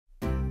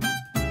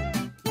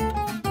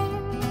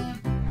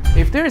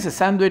If there is a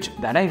sandwich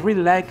that I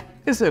really like,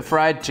 it's a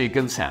fried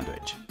chicken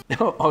sandwich.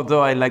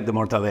 Although I like the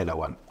mortadella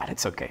one, but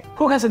it's okay.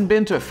 Who hasn't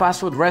been to a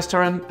fast food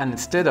restaurant and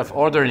instead of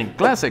ordering a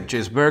classic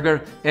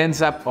cheeseburger,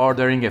 ends up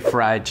ordering a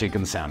fried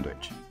chicken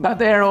sandwich? But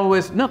they're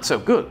always not so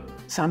good.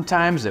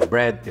 Sometimes the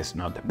bread is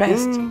not the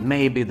best,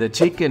 maybe the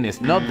chicken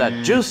is not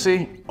that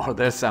juicy, or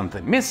there's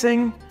something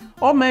missing,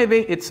 or maybe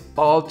it's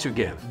all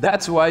together.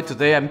 That's why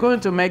today I'm going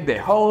to make the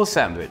whole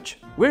sandwich.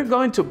 We're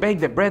going to bake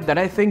the bread that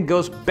I think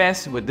goes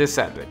best with this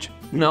sandwich,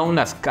 known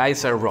as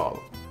Kaiser Roll.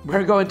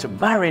 We're going to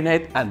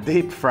marinate and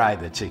deep fry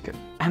the chicken.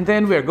 And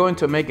then we're going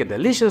to make a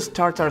delicious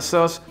tartar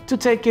sauce to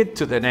take it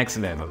to the next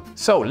level.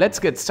 So let's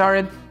get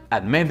started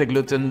and may the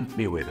gluten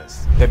be with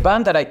us. The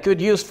bun that I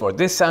could use for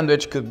this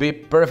sandwich could be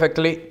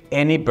perfectly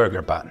any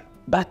burger bun.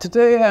 But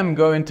today I'm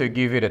going to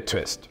give it a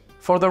twist.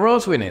 For the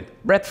rolls we need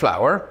bread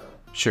flour,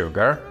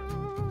 sugar,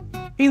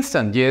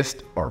 instant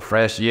yeast or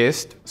fresh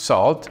yeast,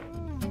 salt,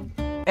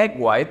 egg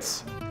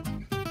whites,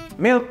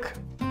 milk,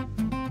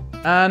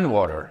 and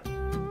water.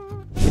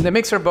 In the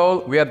mixer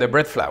bowl, we add the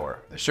bread flour,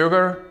 the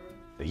sugar,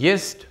 the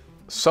yeast,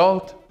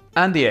 salt,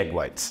 and the egg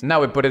whites.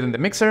 Now we put it in the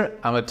mixer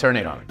and we turn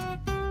it on.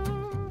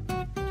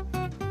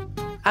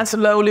 And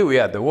slowly we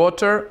add the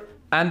water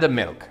and the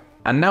milk.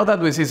 And now that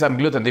we see some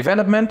gluten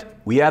development,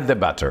 we add the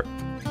butter.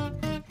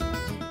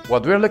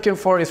 What we're looking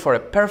for is for a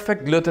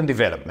perfect gluten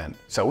development.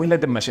 So we let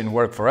the machine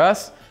work for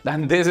us,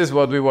 and this is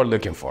what we were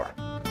looking for.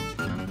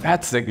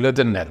 That's the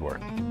gluten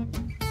network.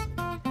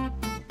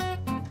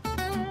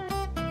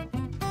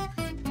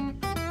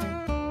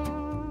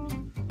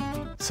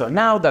 So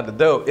now that the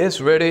dough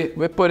is ready,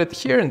 we put it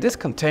here in this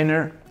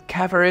container,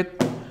 cover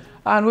it,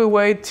 and we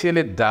wait till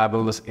it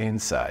doubles in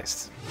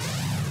size.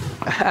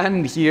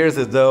 And here's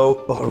the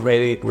dough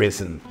already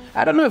risen.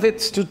 I don't know if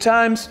it's 2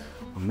 times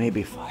or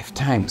maybe 5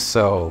 times,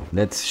 so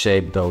let's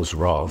shape those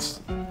rolls.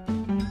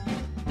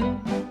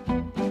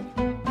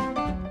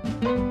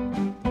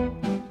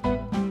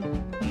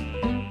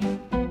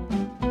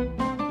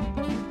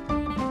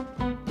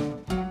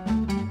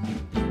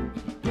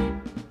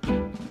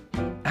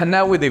 And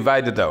now we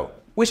divide the dough.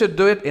 We should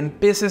do it in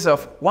pieces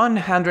of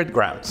 100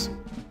 grams.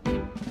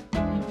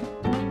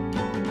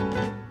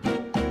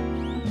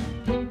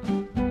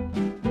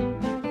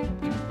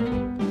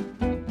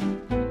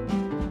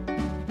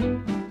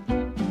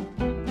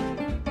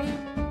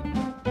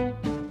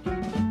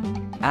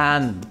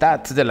 And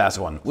that's the last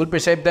one. We'll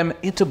pre-shape them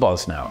into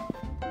balls now.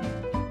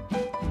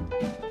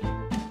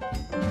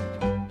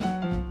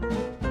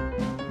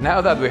 Now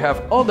that we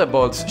have all the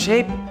balls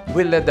shaped,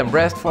 we'll let them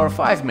rest for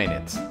 5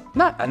 minutes.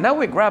 And now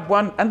we grab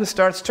one and we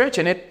start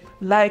stretching it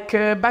like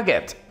a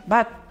baguette,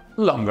 but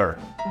longer.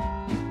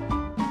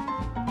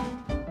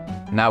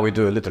 Now we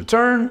do a little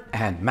turn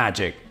and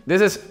magic.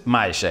 This is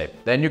my shape.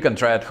 Then you can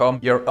try at home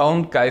your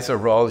own Kaiser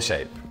roll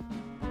shape.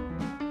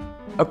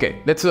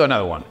 Okay, let's do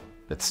another one.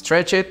 Let's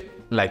stretch it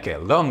like a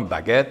long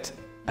baguette.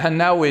 And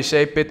now we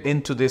shape it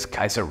into this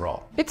Kaiser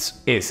roll.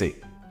 It's easy.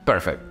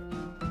 Perfect.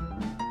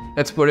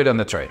 Let's put it on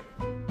the tray.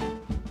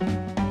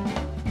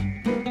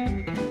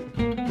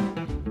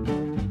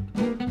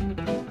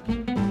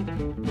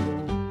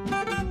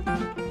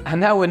 And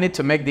now we need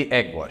to make the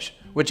egg wash,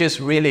 which is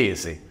really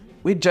easy.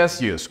 We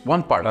just use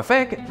 1 part of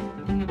egg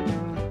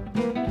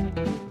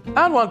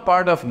and 1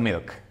 part of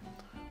milk.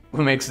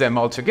 We mix them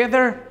all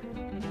together,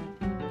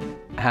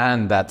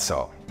 and that's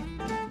all.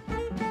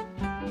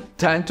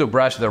 Time to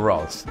brush the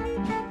rolls.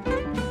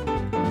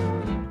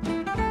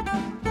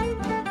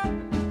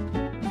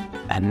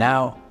 And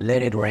now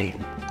let it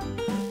rain.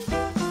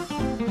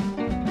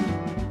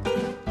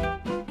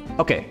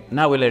 Okay,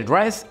 now we let it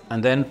rise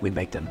and then we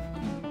bake them.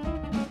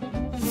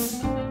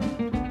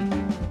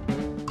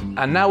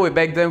 And now we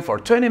bake them for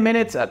 20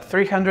 minutes at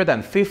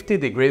 350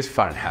 degrees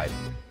Fahrenheit.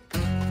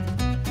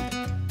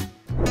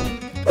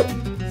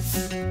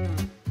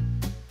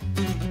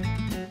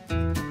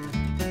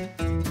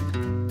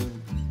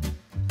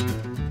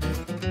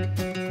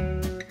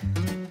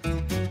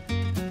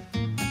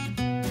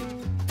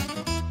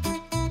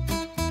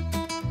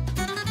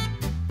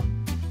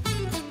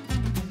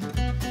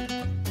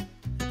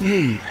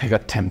 I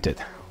got tempted.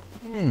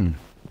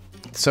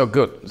 It's so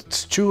good.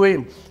 It's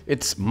chewy,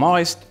 it's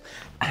moist,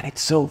 and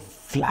it's so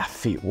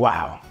fluffy.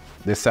 Wow,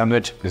 this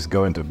sandwich is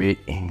going to be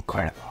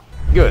incredible.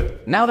 Good.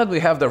 Now that we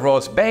have the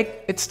rolls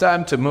baked, it's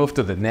time to move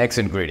to the next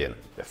ingredient,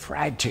 the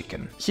fried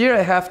chicken. Here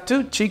I have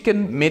 2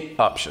 chicken meat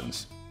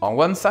options. On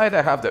one side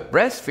I have the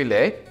breast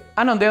fillet,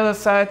 and on the other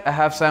side I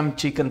have some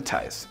chicken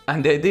thighs.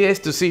 And the idea is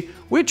to see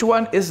which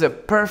one is the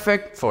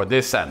perfect for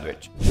this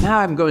sandwich. Now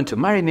I'm going to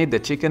marinate the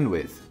chicken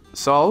with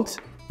salt,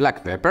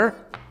 black pepper,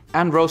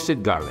 and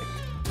roasted garlic.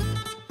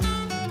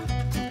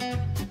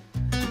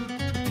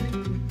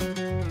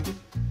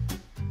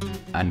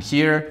 And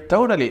here,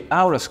 totally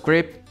out of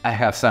script, I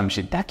have some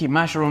shiitake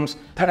mushrooms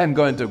that I'm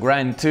going to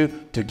grind too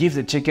to give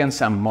the chicken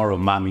some more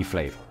umami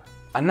flavor.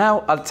 And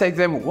now I'll take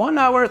them 1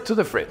 hour to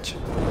the fridge.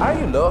 Are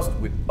you lost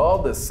with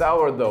all the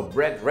sourdough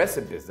bread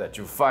recipes that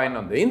you find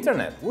on the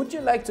internet? Would you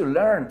like to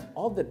learn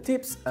all the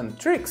tips and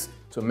tricks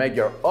to make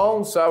your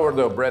own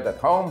sourdough bread at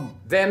home?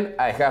 Then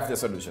I have the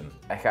solution.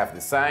 I have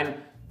designed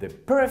the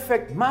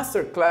perfect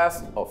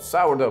masterclass of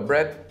sourdough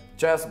bread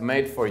just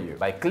made for you.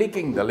 By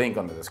clicking the link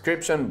on the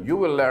description, you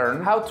will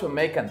learn how to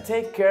make and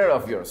take care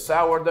of your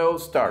sourdough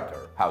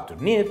starter, how to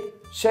knead,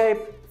 shape,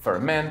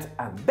 ferment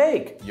and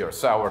bake your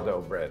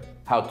sourdough bread,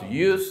 how to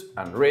use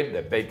and read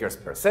the baker's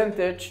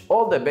percentage,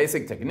 all the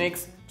basic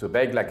techniques to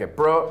bake like a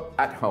pro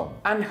at home,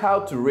 and how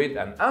to read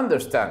and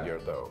understand your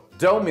dough.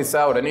 Don't miss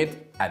out on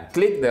it and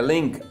click the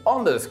link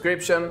on the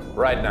description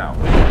right now.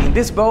 In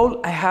this bowl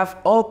I have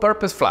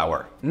all-purpose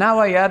flour. Now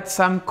I add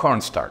some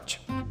cornstarch.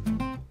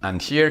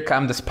 And here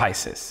come the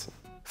spices.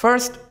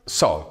 First,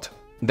 salt,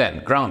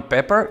 then ground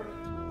pepper,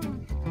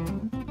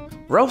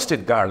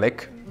 roasted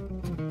garlic,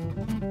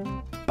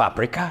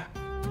 paprika,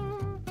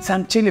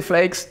 some chili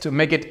flakes to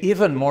make it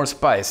even more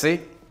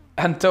spicy,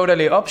 and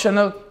totally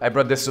optional, I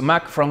brought the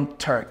sumac from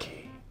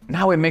Turkey.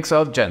 Now we mix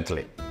all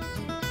gently.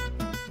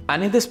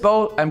 And in this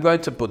bowl, I'm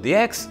going to put the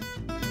eggs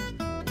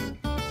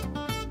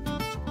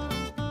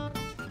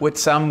with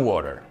some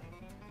water.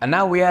 And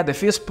now we add a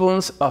few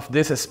spoons of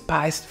this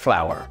spiced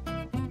flour.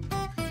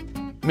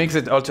 Mix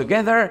it all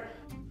together,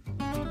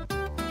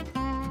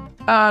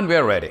 and we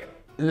are ready.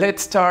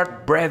 Let's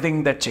start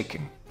breading the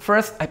chicken.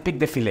 First, I pick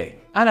the fillet,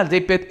 and I'll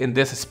dip it in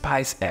this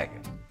spiced egg.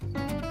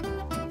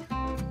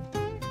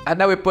 And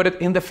now we put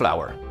it in the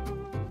flour.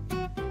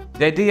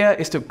 The idea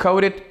is to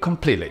coat it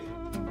completely.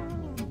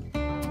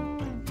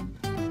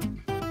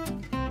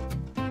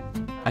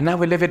 And now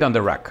we leave it on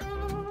the rack.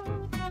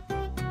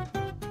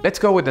 Let's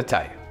go with the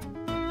Thai.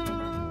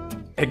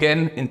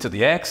 Again into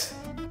the eggs.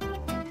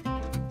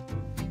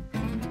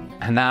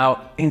 And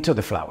now into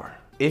the flour.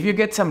 If you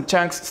get some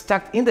chunks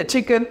stuck in the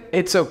chicken,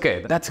 it's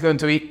okay. That's going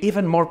to be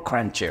even more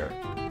crunchier.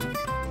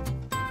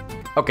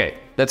 Okay,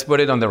 let's put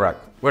it on the rack.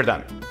 We're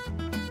done.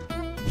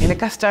 In a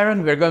cast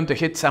iron, we're going to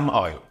heat some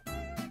oil.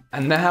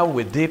 And now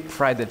we deep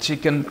fry the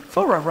chicken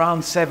for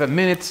around 7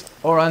 minutes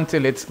or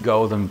until it's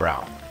golden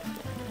brown.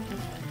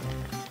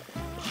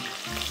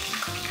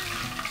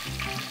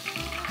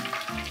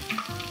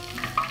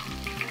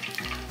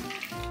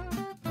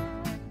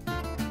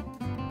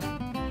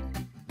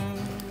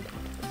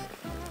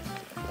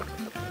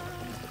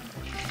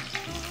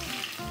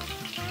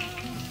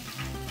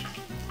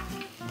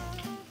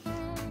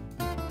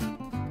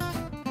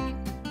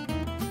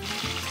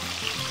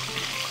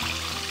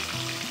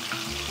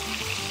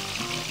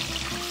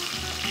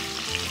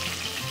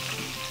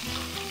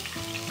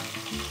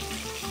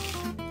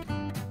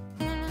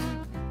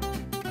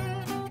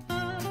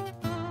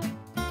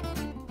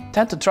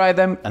 Time to try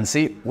them and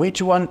see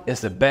which one is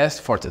the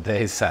best for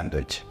today's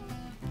sandwich.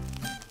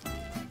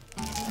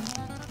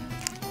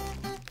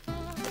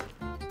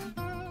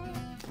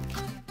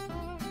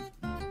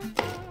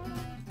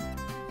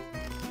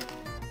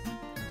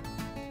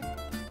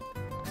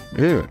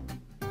 The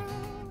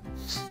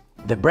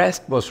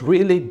breast was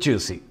really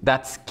juicy.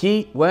 That's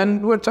key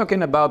when we're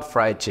talking about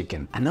fried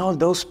chicken. And all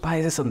those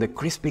spices on the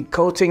crispy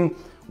coating,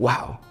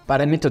 wow.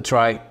 But I need to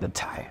try the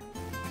Thai.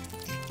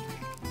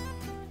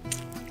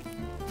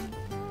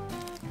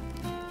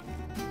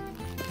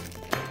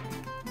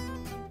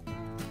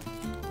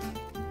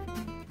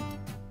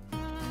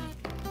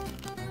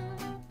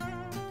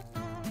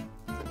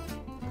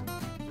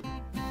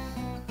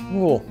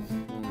 Oh,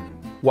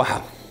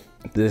 wow,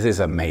 this is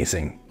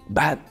amazing,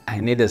 but I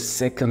need a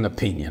second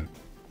opinion.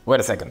 Wait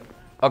a second.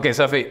 Okay,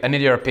 Sophie, I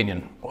need your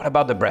opinion. What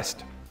about the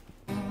breast?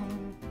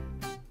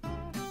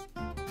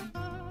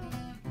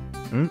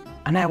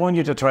 And I want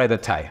you to try the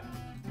Thai.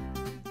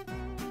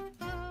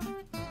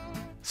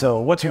 So,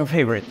 what's your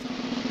favorite?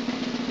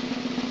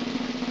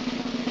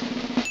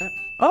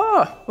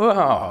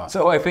 Oh,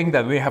 so I think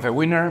that we have a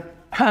winner,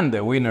 and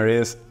the winner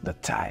is the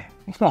Thai.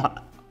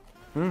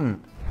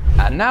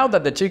 And now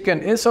that the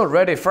chicken is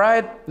already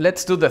fried,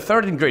 let's do the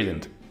third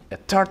ingredient, a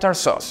tartar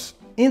sauce.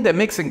 In the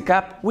mixing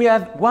cup, we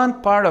add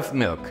 1 part of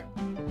milk.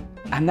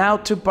 And now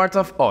 2 parts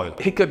of oil.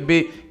 It could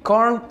be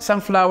corn,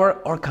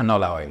 sunflower or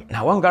canola oil.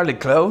 Now 1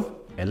 garlic clove,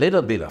 a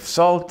little bit of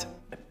salt,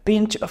 a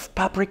pinch of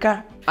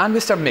paprika, and we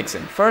start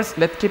mixing. First,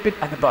 let's keep it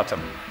at the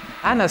bottom.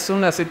 And as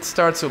soon as it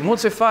starts to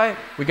emulsify,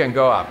 we can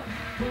go up.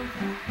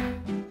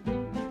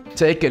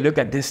 Take a look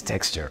at this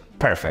texture.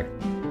 Perfect.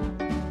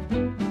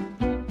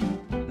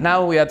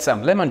 Now we add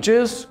some lemon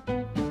juice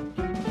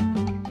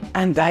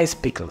and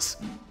diced pickles.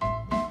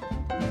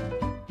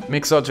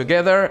 Mix all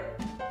together.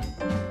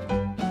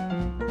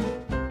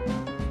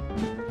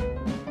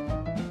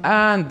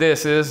 And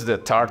this is the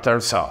tartar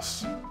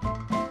sauce.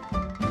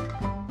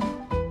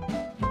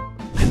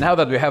 And now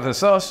that we have the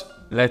sauce,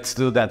 let's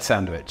do that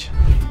sandwich.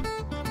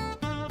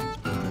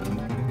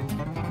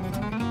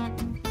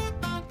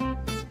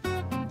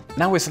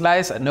 Now we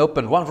slice and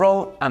open 1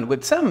 roll, and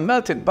with some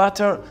melted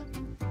butter,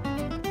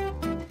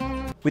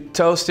 we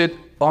toast it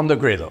on the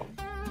griddle.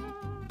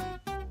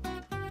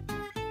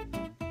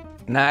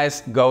 Nice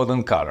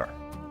golden color.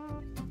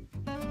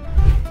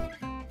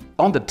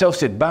 On the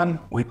toasted bun,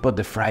 we put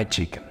the fried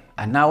chicken.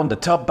 And now on the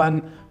top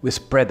bun, we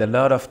spread a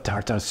lot of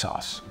tartar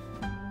sauce.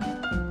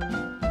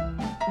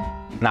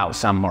 Now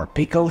some more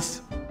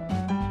pickles.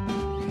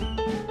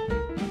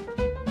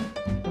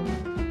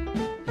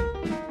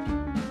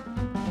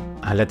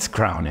 And let's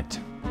crown it.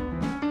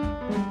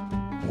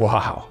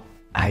 Wow,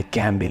 I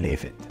can't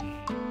believe it.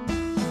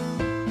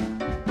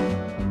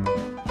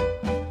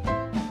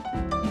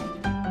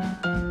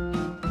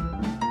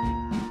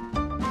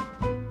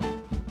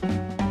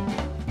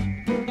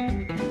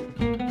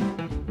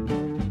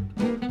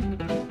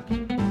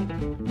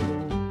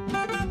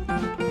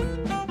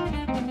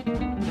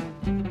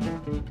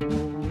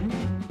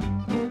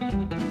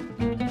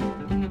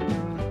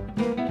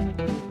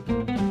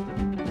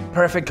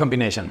 Perfect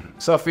combination.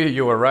 Sophie,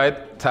 you were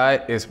right.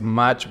 Thai is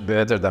much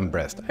better than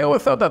breast. I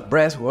always thought that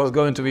breast was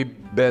going to be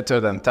better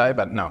than Thai,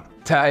 but no.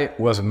 Thai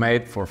was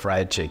made for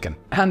fried chicken.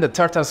 And the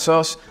tartar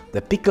sauce,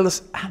 the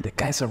pickles, and the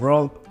Kaiser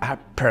roll are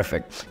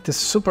perfect. It is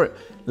super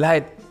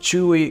light,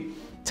 chewy,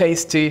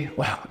 tasty.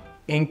 Wow,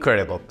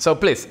 incredible. So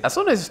please, as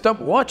soon as you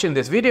stop watching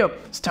this video,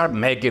 start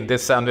making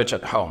this sandwich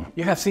at home.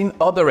 You have seen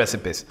other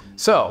recipes.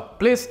 So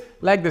please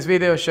like this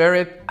video, share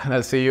it, and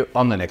I'll see you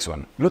on the next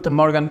one. Gluten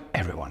Morgen,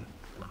 everyone.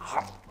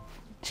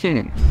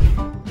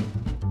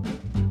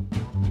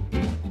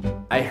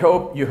 I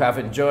hope you have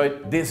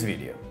enjoyed this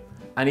video.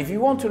 And if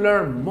you want to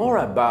learn more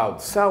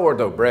about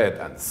sourdough bread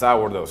and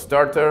sourdough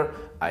starter,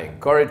 I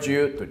encourage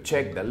you to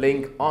check the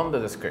link on the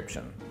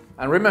description.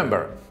 And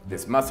remember,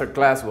 this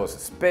masterclass was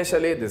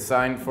specially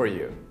designed for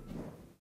you.